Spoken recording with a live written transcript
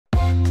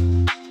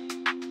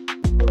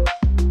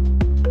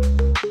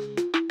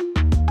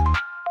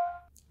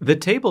The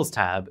Tables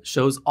tab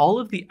shows all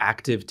of the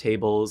active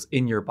tables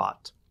in your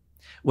bot.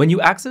 When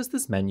you access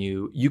this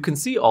menu, you can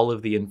see all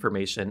of the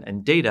information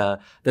and data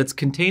that's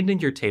contained in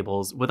your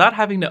tables without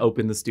having to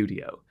open the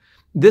studio.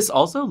 This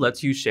also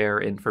lets you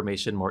share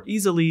information more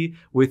easily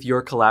with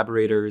your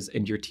collaborators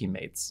and your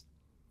teammates.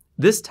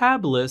 This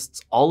tab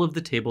lists all of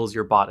the tables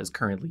your bot is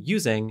currently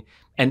using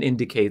and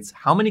indicates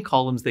how many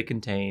columns they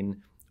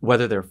contain,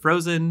 whether they're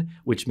frozen,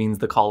 which means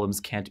the columns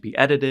can't be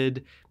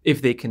edited,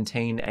 if they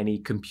contain any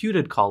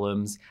computed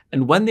columns,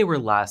 and when they were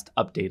last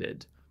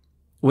updated.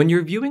 When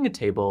you're viewing a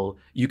table,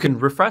 you can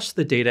refresh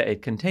the data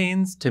it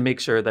contains to make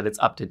sure that it's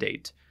up to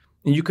date.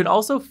 And you can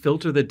also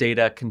filter the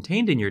data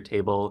contained in your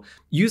table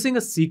using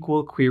a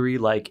SQL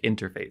query-like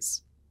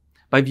interface.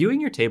 By viewing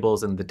your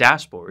tables in the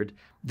dashboard,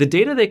 the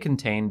data they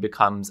contain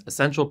becomes a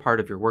central part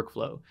of your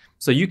workflow,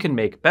 so you can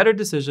make better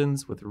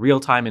decisions with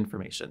real-time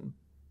information.